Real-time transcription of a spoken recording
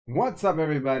What's up,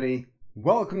 everybody?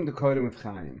 Welcome to Coding with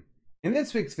Chaim. In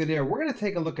this week's video, we're going to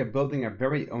take a look at building our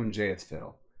very own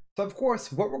JSFiddle. So of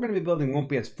course, what we're going to be building won't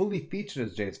be as fully featured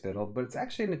as JSFiddle, but it's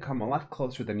actually going to come a lot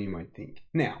closer than you might think.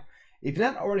 Now, if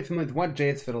you're not already familiar with what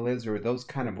JSFiddle is or those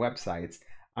kind of websites,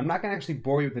 I'm not going to actually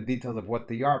bore you with the details of what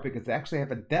they are because I actually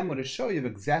have a demo to show you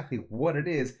exactly what it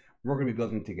is we're going to be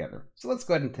building together. So let's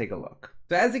go ahead and take a look.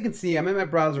 So as you can see, I'm in my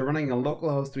browser running a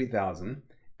localhost 3000.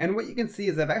 And what you can see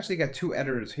is I've actually got two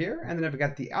editors here, and then I've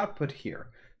got the output here.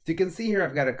 So you can see here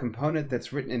I've got a component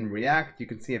that's written in React. You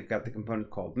can see I've got the component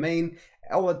called main.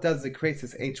 All it does is it creates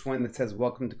this H1 that says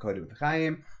welcome to Coding with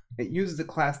Chaim. It uses a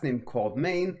class name called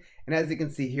main. And as you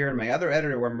can see here in my other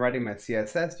editor where I'm writing my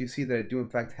CSS, you see that I do in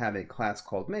fact have a class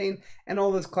called main. And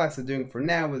all this class is doing for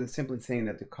now is simply saying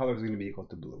that the color is going to be equal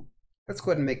to blue. Let's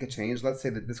go ahead and make a change. Let's say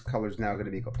that this color is now going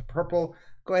to be equal to purple.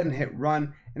 Go ahead and hit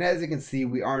run. And as you can see,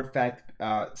 we are in fact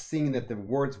seeing that the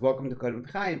words welcome to Coding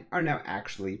with Chaim are now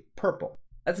actually purple.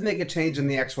 Let's make a change in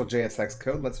the actual JSX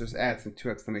code. Let's just add some 2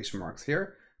 exclamation marks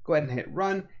here. Go ahead and hit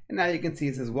run. And now you can see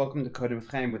it says welcome to Coding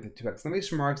with Chaim with the 2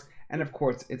 exclamation marks. And of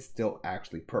course, it's still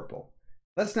actually purple.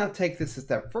 Let's now take this a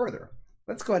step further.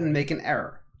 Let's go ahead and make an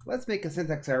error. Let's make a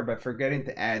syntax error by forgetting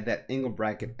to add that angle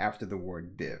bracket after the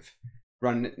word div.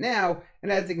 Run it now,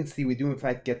 and as you can see, we do in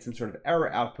fact get some sort of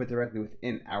error output directly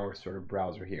within our sort of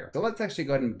browser here. So let's actually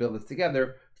go ahead and build this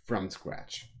together from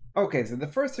scratch. Okay, so the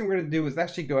first thing we're going to do is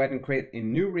actually go ahead and create a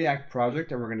new React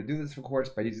project, and we're going to do this, of course,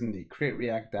 by using the create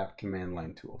React app command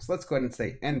line tool. So let's go ahead and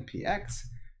say npx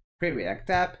create React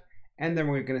app, and then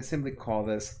we're going to simply call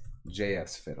this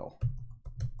JSFiddle.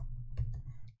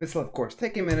 This will, of course,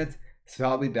 take a minute. So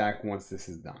I'll be back once this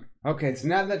is done. Okay, so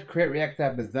now that Create React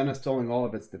app is done installing all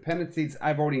of its dependencies,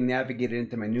 I've already navigated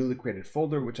into my newly created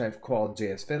folder, which I've called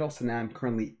JSFiddle. So now I'm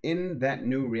currently in that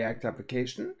new React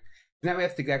application. Now we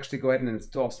have to actually go ahead and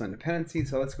install some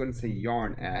dependencies. So let's go ahead and say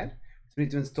yarn add. So we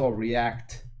need to install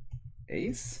React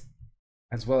Ace,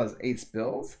 as well as Ace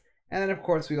builds. And then of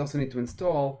course, we also need to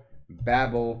install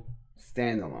Babel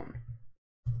standalone.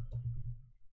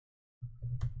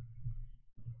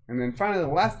 And then finally, the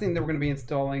last thing that we're going to be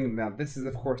installing, now this is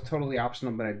of course totally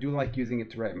optional, but I do like using it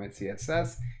to write my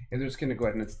CSS, is we're just going to go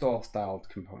ahead and install styled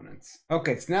components.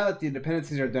 Okay, so now that the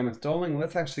dependencies are done installing,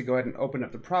 let's actually go ahead and open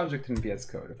up the project in VS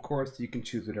Code. Of course, you can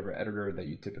choose whatever editor that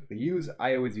you typically use.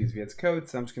 I always use VS Code,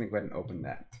 so I'm just going to go ahead and open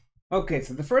that. Okay,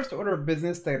 so the first order of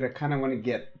business that I kind of want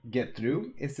to get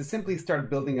through is to simply start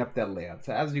building up that layout.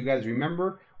 So as you guys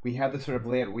remember, we have this sort of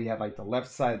layout. We have like the left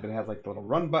side that has like the little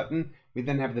run button. We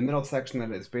then have the middle section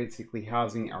that is basically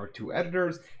housing our two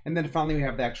editors. And then finally, we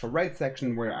have the actual right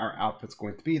section where our output's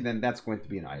going to be. Then that's going to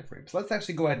be an iframe. So let's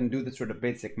actually go ahead and do the sort of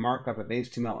basic markup of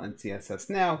HTML and CSS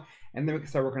now. And then we can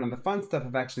start working on the fun stuff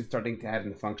of actually starting to add in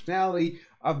the functionality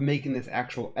of making this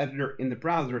actual editor in the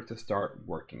browser to start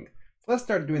working. So let's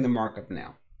start doing the markup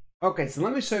now. Okay, so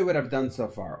let me show you what I've done so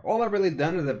far. All I've really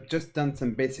done is I've just done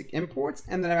some basic imports,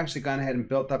 and then I've actually gone ahead and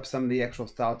built up some of the actual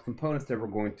styled components that we're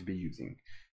going to be using.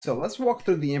 So let's walk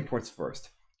through the imports first.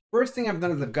 First thing I've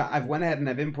done is I've went ahead and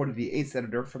I've imported the Ace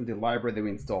editor from the library that we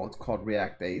installed. It's called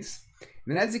React Ace.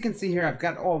 And as you can see here, I've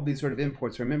got all of these sort of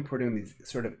imports where I'm importing these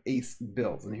sort of Ace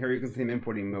builds. And here you can see I'm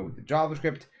importing mode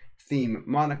JavaScript, theme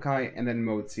Monakai, and then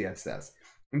mode CSS.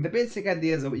 And the basic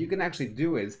idea is that what you can actually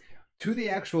do is to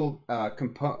the actual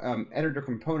editor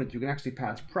component, you can actually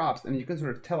pass props, and you can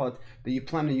sort of tell it that you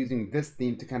plan on using this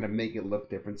theme to kind of make it look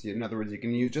different. So in other words, you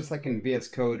can use, just like in VS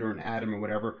Code or in Atom or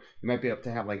whatever, you might be able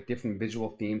to have like different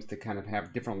visual themes to kind of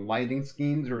have different lighting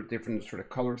schemes or different sort of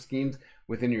color schemes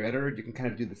within your editor. You can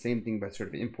kind of do the same thing by sort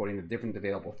of importing the different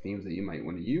available themes that you might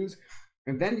want to use.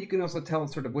 And then you can also tell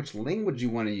sort of which language you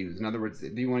want to use. In other words, do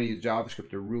you want to use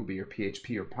JavaScript or Ruby or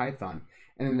PHP or Python?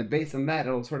 And then based on that,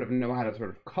 it'll sort of know how to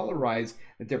sort of colorize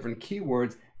the different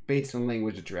keywords based on the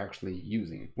language that you're actually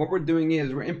using. What we're doing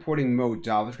is we're importing mode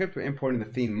JavaScript, we're importing the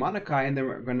theme Monakai, and then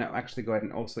we're going to actually go ahead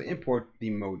and also import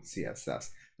the mode CSS.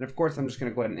 And of course, I'm just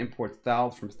going to go ahead and import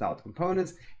styles from styled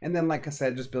components. And then, like I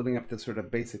said, just building up the sort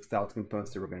of basic styled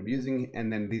components that we're going to be using.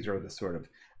 And then these are the sort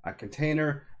of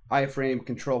container, iframe,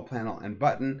 control panel, and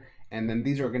button. And then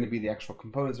these are going to be the actual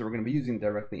components that we're going to be using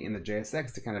directly in the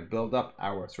JSX to kind of build up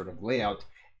our sort of layout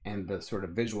and the sort of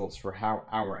visuals for how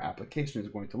our application is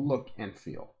going to look and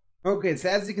feel. Okay, so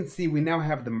as you can see, we now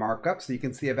have the markup. So you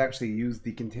can see I've actually used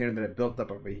the container that I built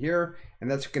up over here, and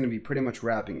that's going to be pretty much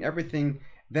wrapping everything.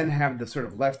 Then have the sort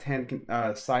of left-hand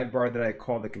sidebar that I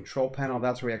call the control panel.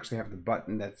 That's where we actually have the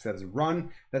button that says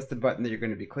run. That's the button that you're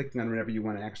going to be clicking on whenever you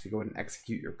want to actually go ahead and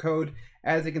execute your code.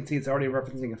 As you can see, it's already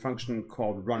referencing a function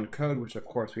called run code, which of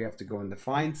course we have to go and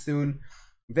define soon.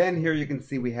 Then here you can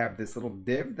see we have this little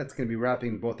div that's going to be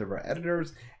wrapping both of our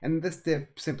editors, and this div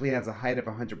simply has a height of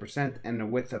 100% and a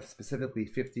width of specifically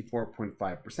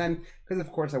 54.5%, because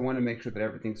of course I want to make sure that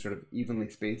everything's sort of evenly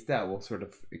spaced out will sort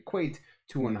of equate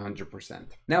to 100%.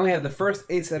 Now we have the first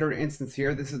ACE editor instance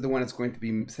here. This is the one that's going to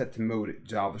be set to mode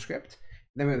JavaScript.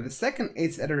 Then we have the second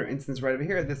ACE editor instance right over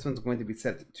here. This one's going to be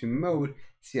set to mode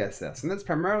CSS. And that's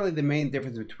primarily the main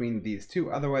difference between these two.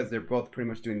 Otherwise, they're both pretty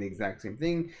much doing the exact same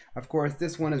thing. Of course,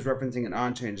 this one is referencing an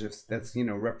on change that's,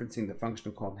 referencing the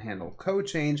function called handle code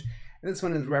change. And this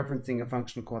one is referencing a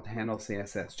function called handle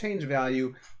CSS change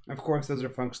value. Of course, those are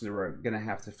functions that we're going to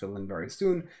have to fill in very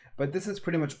soon. But this is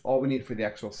pretty much all we need for the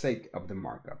actual sake of the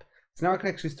markup. So now I can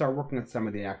actually start working on some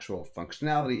of the actual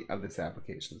functionality of this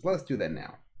application. So let's do that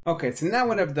now. Okay, so now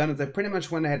what I've done is I pretty much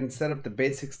went ahead and set up the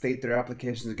basic state that our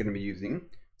application is going to be using.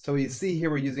 So you see here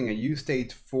we're using a use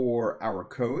state for our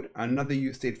code, another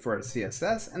use state for our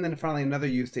CSS, and then finally another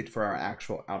use state for our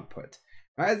actual output.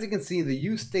 Now, as you can see, the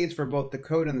use states for both the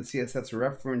code and the CSS are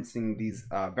referencing these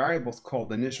variables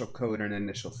called initial code and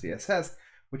initial CSS,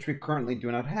 which we currently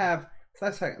do not have. So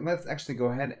let's actually go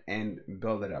ahead and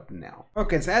build it up now.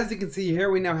 Okay, so as you can see here,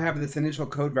 we now have this initial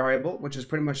code variable, which is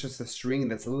pretty much just a string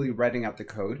that's literally writing out the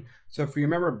code. So if you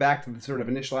remember back to the sort of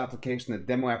initial application, the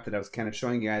demo app that I was kind of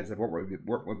showing you guys of what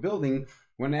we're building,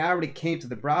 when I already came to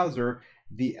the browser,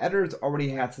 the editors already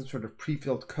had some sort of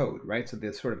pre-filled code, right? So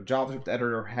the sort of JavaScript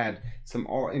editor had some,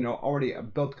 already a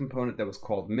built component that was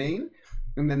called main.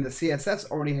 And then the CSS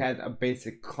already had a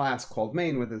basic class called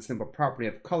main with a simple property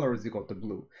of color is equal to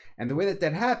blue. And the way that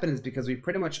that happened is because we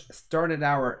pretty much started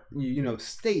our,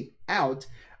 state out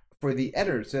for the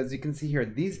editors. So as you can see here,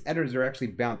 these editors are actually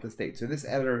bound to state. So this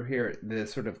editor here, the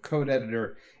sort of code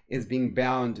editor, is being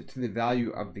bound to the value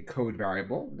of the code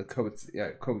variable, the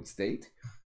code state.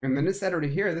 And then this editor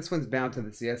here, this one's bound to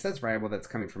the CSS variable that's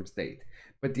coming from state.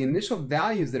 But the initial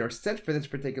values that are set for this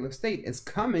particular state is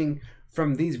coming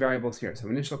from these variables here. So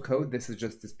initial code, this is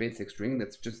just this basic string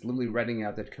that's just literally writing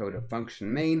out that code of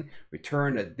function main,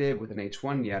 return a div with an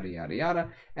h1, yada, yada, yada.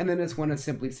 And then this one is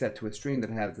simply set to a string that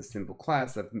has a simple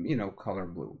class of, color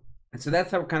blue. And so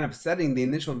that's how we're kind of setting the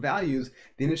initial values,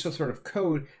 the initial sort of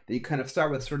code that you kind of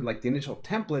start with, sort of like the initial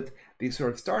template that you're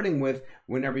sort of starting with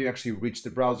whenever you actually reach the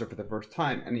browser for the first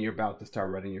time and you're about to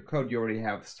start writing your code. You already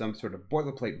have some sort of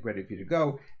boilerplate ready for you to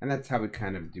go, and that's how we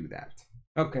kind of do that.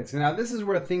 Okay, so now this is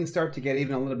where things start to get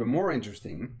even a little bit more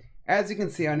interesting. As you can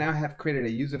see, I now have created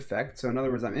a use effect. So in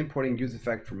other words, I'm importing use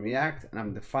effect from React, and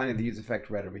I'm defining the use effect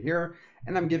right over here.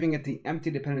 And I'm giving it the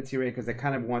empty dependency array because I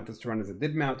kind of want this to run as a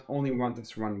did mount, only want this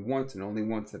to run once and only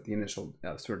once at the initial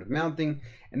sort of mounting.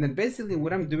 And then basically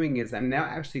what I'm doing is I'm now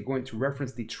actually going to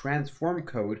reference the transform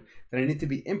code that I need to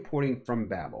be importing from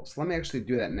Babel. So let me actually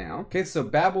do that now. Okay, so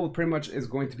Babel pretty much is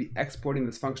going to be exporting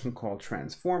this function called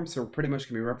transform. So we're pretty much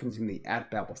going to be referencing the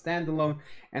 @Babel standalone.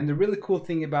 And the really cool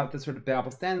thing about this sort of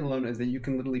Babel standalone is that you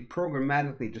can literally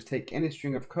programmatically just take any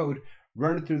string of code,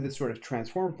 run it through this sort of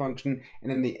transform function, and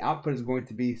then the output is going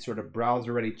to be sort of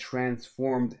browser ready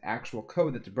transformed actual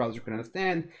code that the browser can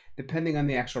understand depending on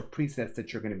the actual presets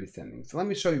that you're going to be sending. So let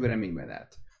me show you what I mean by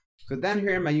that. So down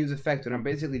here in my use effect, what I'm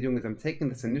basically doing is I'm taking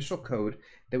this initial code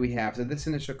that we have. So this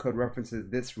initial code references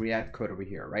this React code over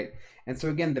here, right? And so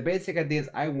again, the basic idea is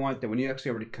I want that when you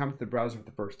actually already come to the browser for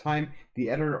the first time, the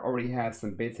editor already has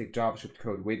some basic JavaScript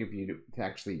code waiting for you to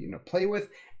actually, play with.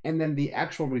 And then the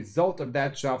actual result of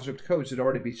that JavaScript code should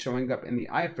already be showing up in the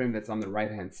iframe that's on the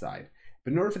right-hand side.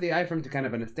 But in order for the iframe to kind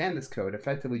of understand this code,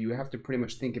 effectively you have to pretty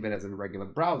much think of it as a regular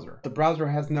browser. The browser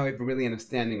has no really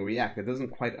understanding React. It doesn't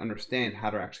quite understand how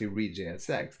to actually read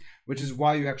JSX, which is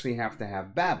why you actually have to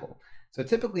have Babel. So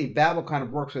typically Babel kind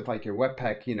of works with like your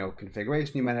Webpack,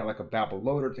 configuration. You might have like a Babel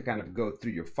loader to kind of go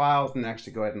through your files and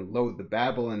actually go ahead and load the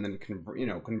Babel and then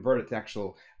convert it to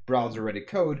actual browser ready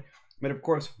code. But of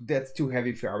course, that's too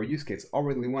heavy for our use case. All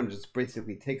we really want is just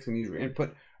basically take some user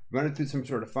input, run it through some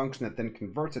sort of function that then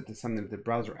converts it to something that the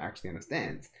browser actually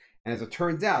understands. And as it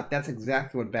turns out, that's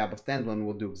exactly what Babel standalone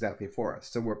will do exactly for us.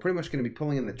 So we're pretty much going to be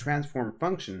pulling in the transform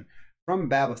function from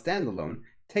Babel standalone,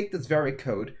 take this very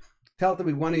code, tell it that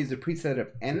we want to use a preset of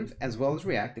env as well as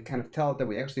React to kind of tell it that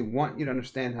we actually want you to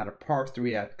understand how to parse the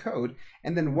React code.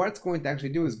 And then what it's going to actually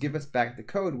do is give us back the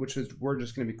code, which is we're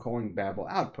just going to be calling Babel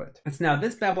output. And so now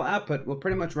this Babel output will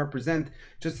pretty much represent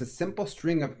just a simple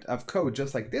string of code,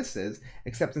 just like this is,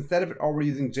 except instead of it already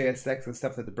using JSX and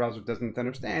stuff that the browser doesn't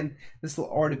understand, this will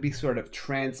already be sort of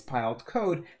transpiled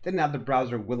code that now the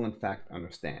browser will in fact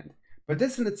understand. But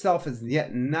this in itself is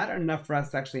yet not enough for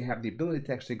us to actually have the ability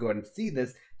to actually go ahead and see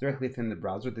this directly within the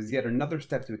browser. There's yet another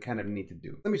step that we kind of need to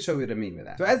do. Let me show you what I mean by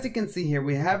that. So as you can see here,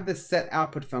 we have this set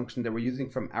output function that we're using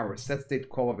from our set state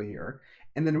call over here.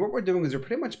 And then what we're doing is we're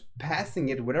pretty much passing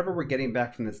it whatever we're getting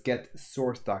back from this get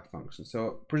source doc function.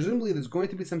 So presumably there's going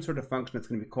to be some sort of function that's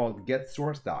going to be called get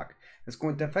source doc that's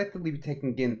going to effectively be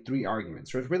taking in 3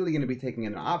 arguments. So it's really going to be taking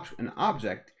an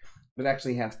object that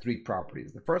actually has 3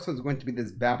 properties. The first one is going to be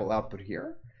this Babel output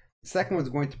here. The second one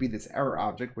is going to be this error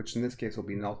object, which in this case will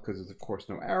be null because there's of course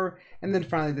no error. And then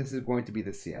finally, this is going to be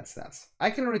the CSS.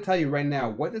 I can already tell you right now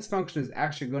what this function is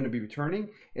actually going to be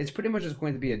returning. It's pretty much just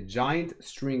going to be a giant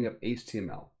string of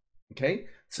HTML. Okay,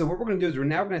 so what we're going to do is we're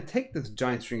now going to take this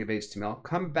giant string of HTML,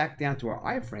 come back down to our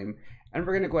iframe, and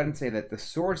we're going to go ahead and say that the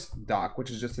source doc, which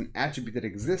is just an attribute that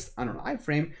exists on an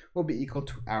iframe, will be equal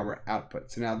to our output.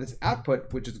 So now this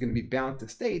output, which is going to be bound to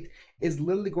state, is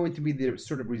literally going to be the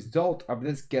sort of result of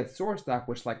this get source doc,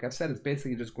 which, like I've said, is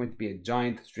basically just going to be a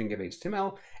giant string of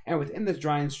HTML. And within this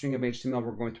giant string of HTML,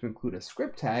 we're going to include a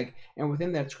script tag. And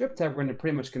within that script tag, we're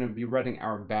pretty much going to be writing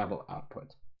our Babel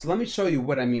output. So let me show you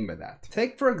what I mean by that.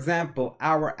 Take, for example,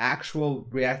 our actual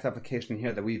React application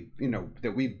here that we've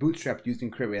bootstrapped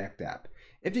using Create React App.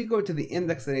 If you go to the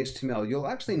index.html, you'll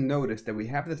actually notice that we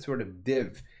have this sort of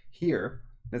div here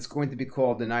that's going to be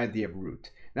called an ID of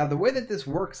root. Now, the way that this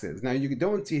works is, now you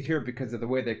don't see it here because of the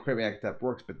way that Create React App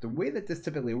works, but the way that this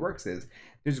typically works is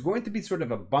there's going to be sort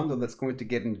of a bundle that's going to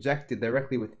get injected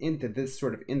directly within this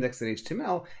sort of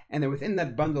index.html, and then within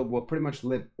that bundle will pretty much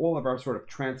live all of our sort of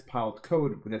transpiled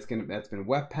code that's been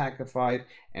webpackified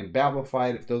and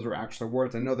babelified, if those are actual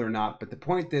words. I know they're not, but the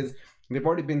point is, they've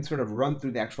already been sort of run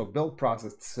through the actual build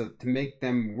process to make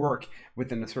them work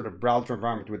within a sort of browser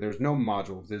environment where there's no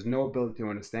modules, there's no ability to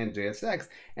understand JSX,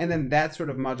 and then that sort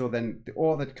of module, then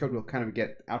all that code will kind of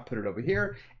get outputted over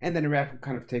here, and then React will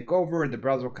kind of take over, the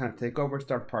browser will kind of take over,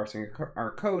 start parsing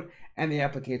our code, and the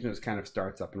application just kind of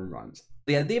starts up and runs.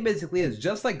 The idea basically is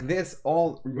just like this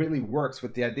all really works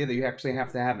with the idea that you actually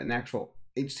have to have an actual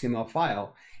HTML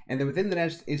file, and then within the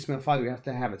HTML file you have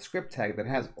to have a script tag that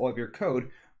has all of your code.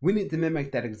 We need to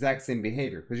mimic that exact same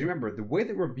behavior, because remember, the way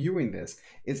that we're viewing this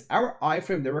is our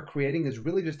iframe that we're creating is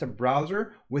really just a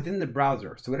browser within the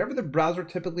browser. So whatever the browser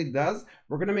typically does,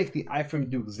 we're going to make the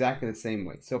iframe do exactly the same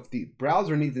way. So if the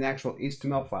browser needs an actual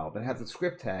HTML file that has a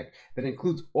script tag that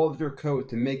includes all of your code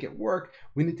to make it work,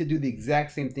 we need to do the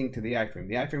exact same thing to the iframe.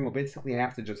 The iframe will basically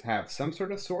have to just have some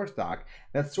sort of source doc.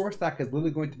 That source doc is literally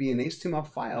going to be an HTML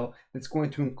file that's going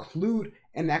to include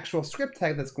an actual script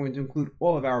tag that's going to include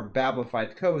all of our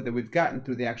Babelified code that we've gotten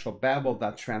through the actual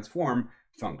babel.transform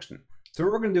function. So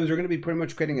what we're going to do is we're going to be pretty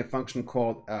much creating a function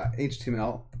called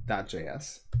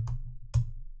html.js.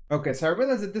 Okay, so I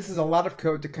realize that this is a lot of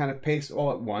code to kind of paste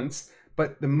all at once,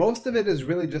 but the most of it is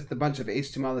really just a bunch of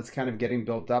HTML that's kind of getting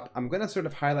built up. I'm going to sort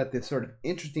of highlight the sort of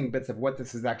interesting bits of what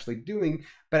this is actually doing,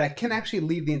 but I can actually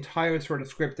leave the entire sort of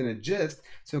script in a gist.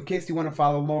 So in case you want to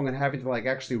follow along and having to like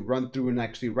actually run through and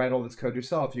actually write all this code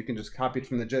yourself, you can just copy it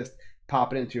from the gist,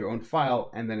 pop it into your own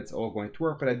file, and then it's all going to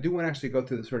work. But I do want to actually go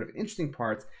through the sort of interesting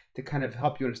parts to kind of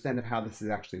help you understand of how this is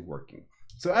actually working.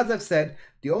 So as I've said,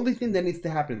 the only thing that needs to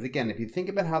happen is, again, if you think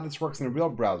about how this works in a real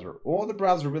browser, all the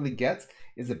browser really gets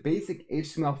is a basic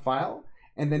HTML file,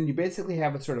 and then you basically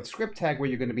have a sort of script tag where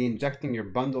you're going to be injecting your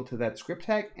bundle to that script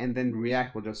tag, and then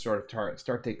React will just sort of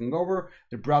start taking over.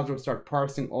 The browser will start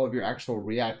parsing all of your actual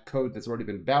React code that's already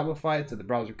been Babelified, so the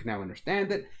browser can now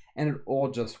understand it, and it all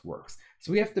just works.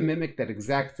 So we have to mimic that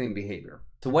exact same behavior.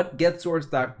 So what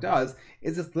getSourceDoc does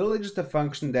is it's literally just a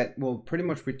function that will pretty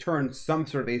much return some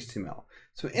sort of HTML.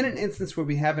 So in an instance where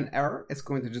we have an error, it's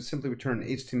going to just simply return an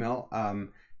HTML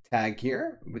tag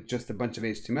here with just a bunch of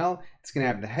HTML. It's going to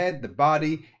have the head, the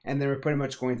body, and then we're pretty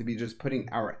much going to be just putting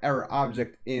our error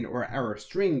object in, or error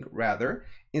string rather,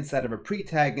 inside of a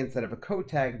pre-tag, instead of a code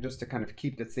tag, just to kind of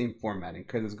keep the same formatting,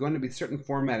 because there's going to be certain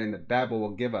formatting that Babel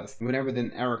will give us whenever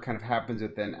an error kind of happens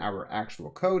within our actual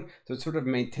code. So to sort of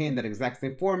maintain that exact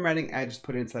same formatting, I just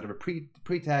put it inside of a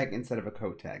pre-tag instead of a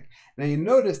code tag. Now you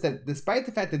notice that despite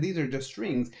the fact that these are just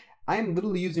strings, I'm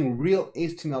literally using real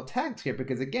HTML tags here,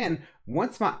 because again,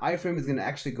 once my iframe is going to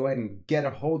actually go ahead and get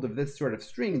a hold of this sort of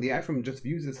string, the iframe just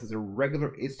views this as a regular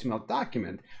HTML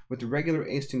document with the regular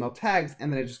HTML tags,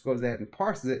 and then it just goes ahead and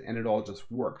parses it, and it all just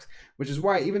works. Which is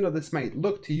why, even though this might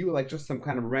look to you like just some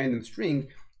kind of random string,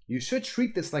 you should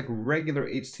treat this like regular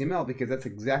HTML, because that's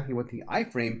exactly what the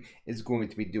iframe is going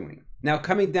to be doing. Now,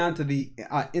 coming down to the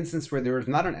instance where there is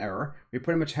not an error, we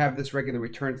pretty much have this regular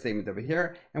return statement over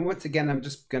here. And once again, I'm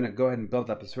just going to go ahead and build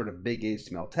up a sort of big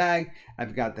HTML tag.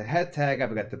 I've got the head tag,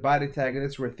 I've got the body tag, and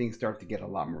this is where things start to get a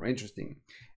lot more interesting.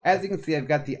 As you can see, I've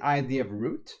got the ID of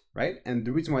root, right? And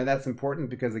the reason why that's important,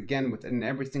 because again, within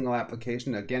every single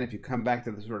application, again, if you come back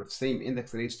to the sort of same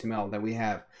index.html that we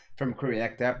have from Create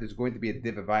React App, there's going to be a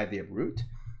div of ID of root.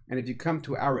 And if you come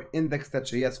to our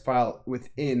index.js file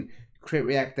within Create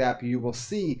React App, you will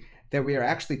see that we are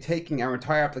actually taking our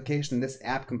entire application, this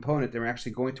app component, and we're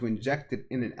actually going to inject it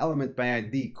in an element by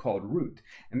ID called root.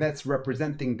 And that's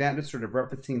representing, that is sort of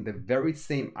referencing the very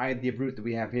same ID of root that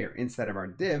we have here inside of our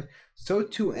div. So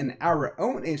too in our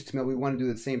own HTML, we want to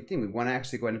do the same thing. We want to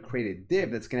actually go ahead and create a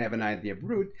div that's going to have an ID of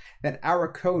root, that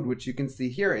our code, which you can see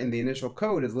here in the initial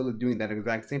code, is literally doing that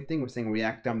exact same thing. We're saying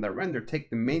react dom.render, take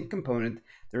the main component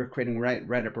that we're creating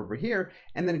right up over here,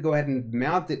 and then go ahead and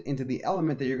mount it into the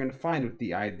element that you're going to find with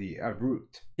the ID of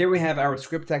root. Here we have our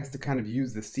script tags to kind of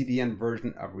use the CDN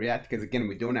version of React, because again,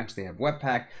 we don't actually have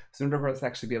Webpack. So in order for us to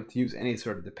actually be able to use any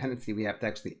sort of dependency, we have to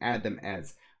actually add them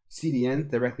as CDNs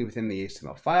directly within the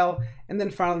HTML file. And then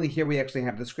finally, here we actually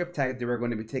have the script tag that we're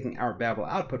going to be taking our Babel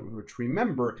output, which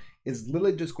remember is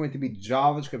literally just going to be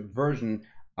JavaScript version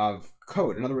of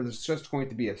code. In other words, it's just going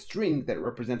to be a string that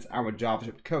represents our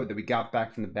JavaScript code that we got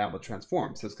back from the Babel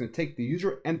transform. So it's going to take the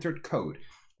user entered code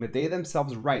that they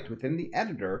themselves write within the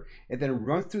editor, and then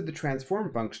runs through the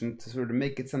transform function to sort of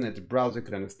make it something that the browser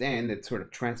could understand. It sort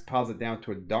of transpose it down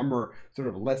to a dumber, sort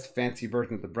of less fancy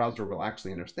version that the browser will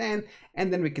actually understand.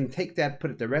 And then we can take that,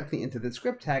 put it directly into the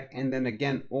script tag, and then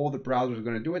again, all the browser is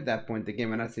going to do at that point.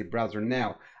 Again, when I say browser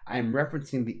now, I'm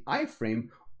referencing the iframe.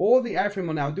 All the iframe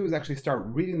will now do is actually start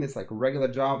reading this like regular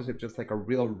JavaScript, just like a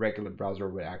real regular browser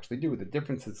would actually do. The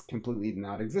difference is completely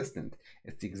not existent.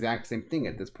 It's the exact same thing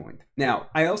at this point. Now,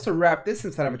 I also wrap this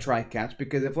inside of a try catch,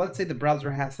 because if let's say the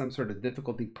browser has some sort of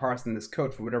difficulty parsing this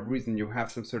code for whatever reason, you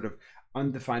have some sort of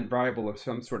undefined variable or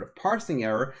some sort of parsing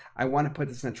error, I want to put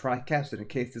this in a try catch that in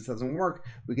case this doesn't work,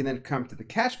 we can then come to the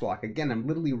catch block. Again, I'm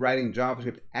literally writing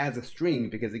JavaScript as a string,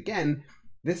 because again,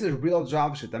 this is real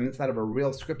JavaScript. I'm inside of a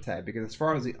real script tag, because as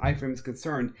far as the iframe is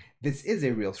concerned, this is a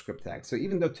real script tag. So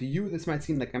even though to you this might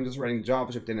seem like I'm just writing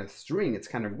JavaScript in a string, it's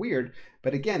kind of weird,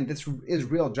 but again, this is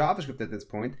real JavaScript at this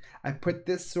point. I put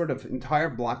this sort of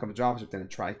entire block of JavaScript in a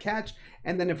try catch,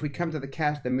 and then if we come to the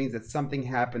catch, that means that something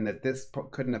happened, that this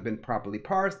couldn't have been properly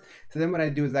parsed. So then what I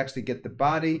do is actually get the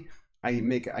body,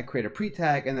 I create a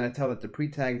pre-tag, and then I tell that the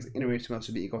pre-tag's inner HTML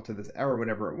should be equal to this error,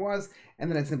 whatever it was, and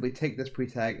then I simply take this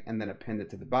pre-tag and then append it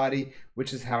to the body,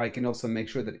 which is how I can also make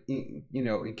sure that,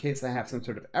 in case I have some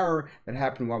sort of error that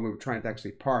happened while we were trying to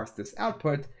actually parse this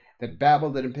output that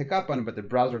Babel didn't pick up on, but the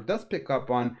browser does pick up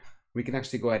on, we can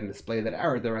actually go ahead and display that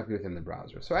error directly within the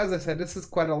browser. So as I said, this is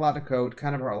quite a lot of code,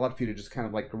 kind of a lot for you to just kind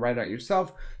of like write out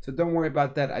yourself. So don't worry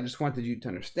about that. I just wanted you to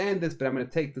understand this, but I'm going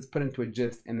to take this, put it into a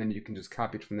gist, and then you can just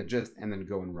copy it from the gist and then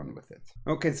go and run with it.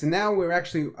 Okay, so now we're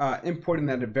actually importing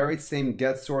that very same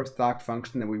getSourceDoc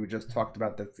function that we just talked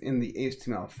about that's in the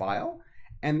HTML file.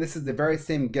 And this is the very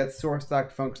same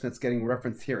getSourceDoc function that's getting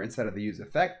referenced here inside of the use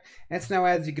effect. And so now,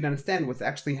 as you can understand, what's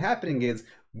actually happening is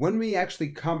when we actually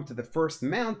come to the first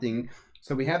mounting,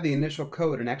 so we have the initial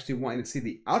code and actually wanting to see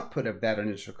the output of that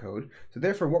initial code. So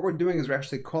therefore, what we're doing is we're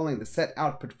actually calling the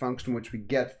setOutput function, which we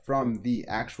get from the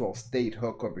actual state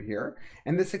hook over here.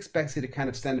 And this expects you to kind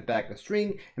of send it back a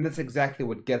string. And that's exactly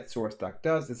what getSourceDoc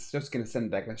does. It's just going to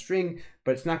send back a string,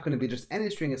 but it's not going to be just any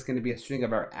string. It's going to be a string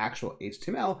of our actual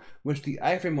HTML, which the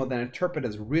iframe will then interpret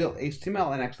as real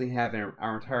HTML and actually have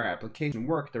our entire application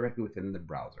work directly within the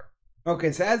browser.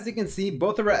 Okay, so as you can see,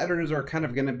 both of our editors are kind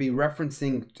of going to be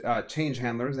referencing change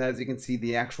handlers. As you can see,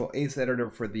 the actual ACE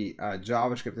editor for the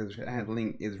JavaScript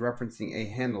handling is referencing a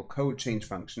handle code change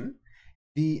function.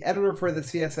 The editor for the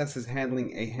CSS is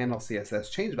handling a handle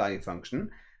CSS change value function.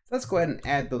 So let's go ahead and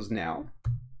add those now.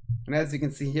 And as you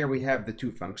can see here, we have the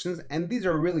two functions, and these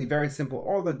are really very simple.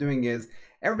 All they're doing is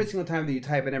every single time that you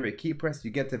type in every key press, you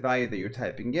get the value that you're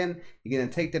typing in. You can then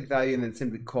take that value and then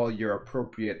simply call your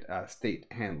appropriate state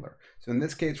handler. So in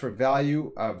this case, for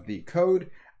value of the code,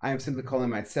 I am simply calling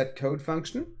my setCode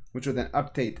function, which will then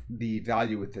update the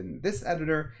value within this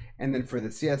editor. And then for the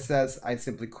CSS, I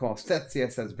simply call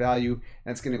setCSSValue, and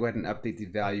it's going to go ahead and update the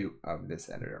value of this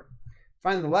editor.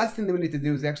 Finally, the last thing that we need to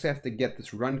do is actually have to get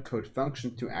this run code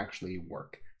function to actually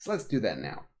work. So let's do that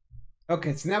now.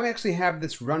 Okay, so now we actually have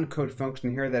this run code function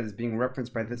here that is being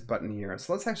referenced by this button here.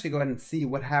 So let's actually go ahead and see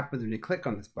what happens when you click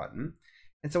on this button.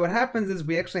 And so what happens is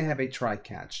we actually have a try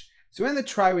catch. So in the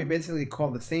try, we basically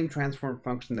call the same transform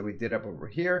function that we did up over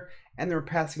here, and then we're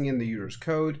passing in the user's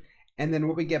code. and then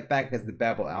what we get back is the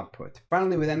Babel output.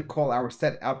 Finally, we then call our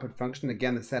set output function.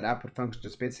 Again, the set output function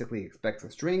just basically expects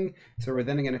a string. So we're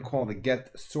then going to call the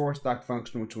get source doc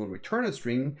function, which will return a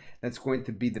string that's going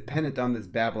to be dependent on this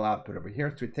Babel output over here.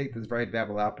 So we take this very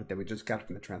Babel output that we just got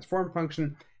from the transform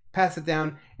function, pass it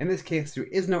down. In this case, there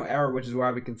is no error, which is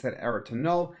why we can set error to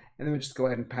null. And then we just go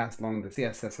ahead and pass along the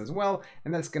CSS as well.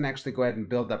 And that's going to actually go ahead and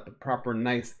build up a proper,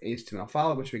 nice HTML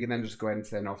file, which we can then just go ahead and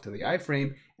send off to the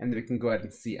iframe. And then we can go ahead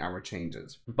and see our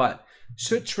changes. But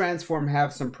should transform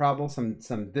have some problems,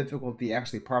 some difficulty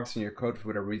actually parsing your code for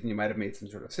whatever reason, you might have made some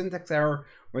sort of syntax error,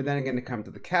 we're then going to come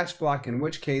to the catch block, in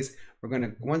which case we're going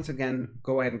to once again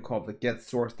go ahead and call the get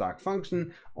source doc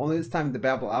function. Only this time the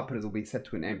Babel output will be set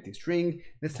to an empty string.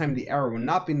 This time the error will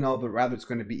not be null, but rather it's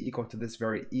going to be equal to this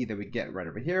very E that we get right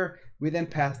over here. We then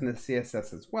pass in the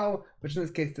CSS as well, which in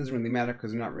this case doesn't really matter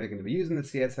because we're not really going to be using the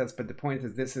CSS, but the point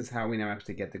is this is how we now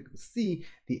actually get to see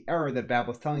the error that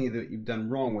Babel is telling you that you've done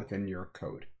wrong within your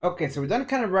code. Okay, so we're done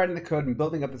kind of writing the code and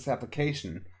building up this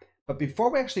application. But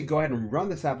before we actually go ahead and run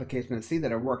this application and see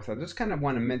that it works, I just kind of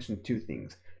want to mention two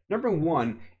things. Number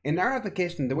one, in our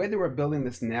application, the way that we're building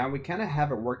this now, we kind of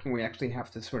have it working. We actually have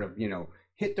to sort of,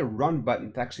 hit the run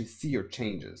button to actually see your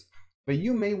changes. But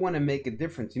you may want to make a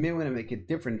difference. You may want to make it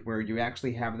different where you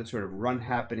actually have the sort of run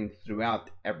happening throughout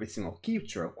every single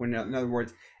keystroke. When, in other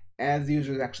words, as the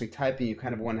user is actually typing, you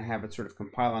kind of want to have it sort of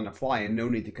compile on the fly and no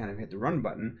need to kind of hit the run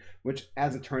button, which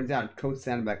as it turns out, Code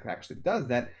Sandbox actually does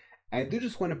that. I do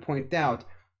just want to point out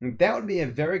that would be a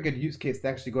very good use case to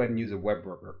actually go ahead and use a web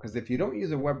worker, because if you don't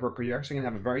use a web worker, you're actually going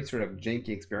to have a very sort of janky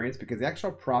experience because the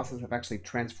actual process of actually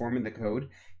transforming the code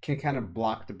can kind of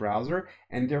block the browser,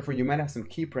 and therefore you might have some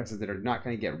key presses that are not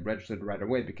going to get registered right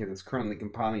away because it's currently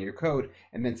compiling your code,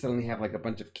 and then suddenly have like a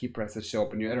bunch of key presses show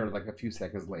up in your editor like a few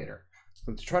seconds later.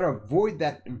 So to try to avoid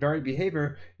that very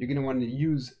behavior, you're going to want to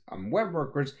use web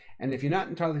workers. And if you're not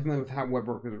entirely familiar with how web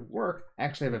workers work, I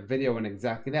actually have a video on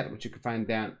exactly that, which you can find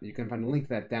down. You can find a link to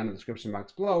that down in the description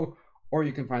box below, or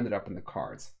you can find it up in the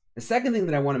cards. The second thing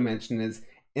that I want to mention is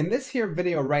in this here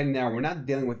video right now, we're not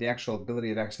dealing with the actual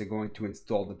ability of actually going to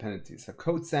install dependencies. So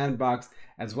Code Sandbox,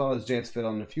 as well as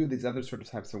JSFiddle and a few of these other sort of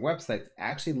types of websites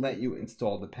actually let you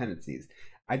install dependencies.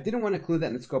 I didn't want to include that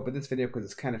in the scope of this video because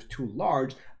it's kind of too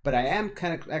large, but I am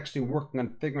kind of actually working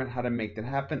on figuring out how to make that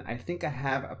happen. I think I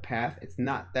have a path. It's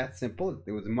not that simple.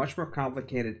 It was much more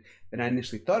complicated than I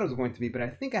initially thought it was going to be, but I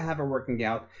think I have it working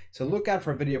out. So look out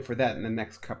for a video for that in the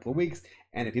next couple of weeks.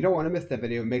 And if you don't want to miss that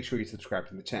video, make sure you subscribe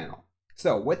to the channel.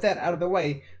 So with that out of the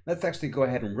way, let's actually go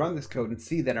ahead and run this code and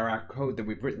see that our code that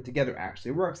we've written together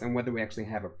actually works and whether we actually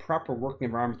have a proper working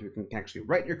environment where we can actually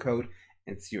write your code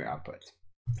and see your output.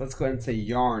 So let's go ahead and say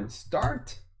yarn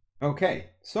start. Okay,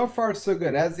 so far so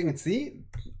good. As you can see,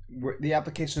 the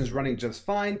application is running just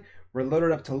fine. We're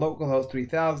loaded up to localhost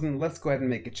 3000. Let's go ahead and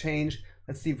make a change.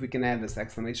 Let's see if we can add this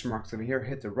exclamation marks over here,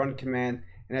 hit the run command,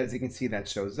 and as you can see that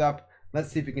shows up.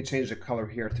 Let's see if we can change the color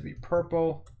here to be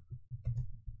purple.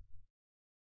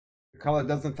 The color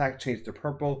does in fact change to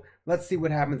purple. Let's see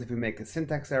what happens if we make a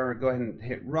syntax error. Go ahead and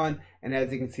hit run, and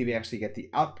as you can see we actually get the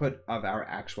output of our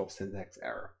actual syntax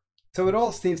error. So it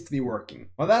all seems to be working.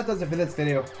 Well, that does it for this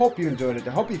video. Hope you enjoyed it.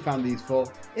 I hope you found it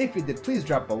useful. If you did, please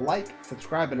drop a like,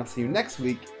 subscribe, and I'll see you next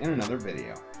week in another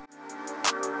video.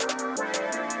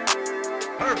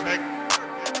 Perfect.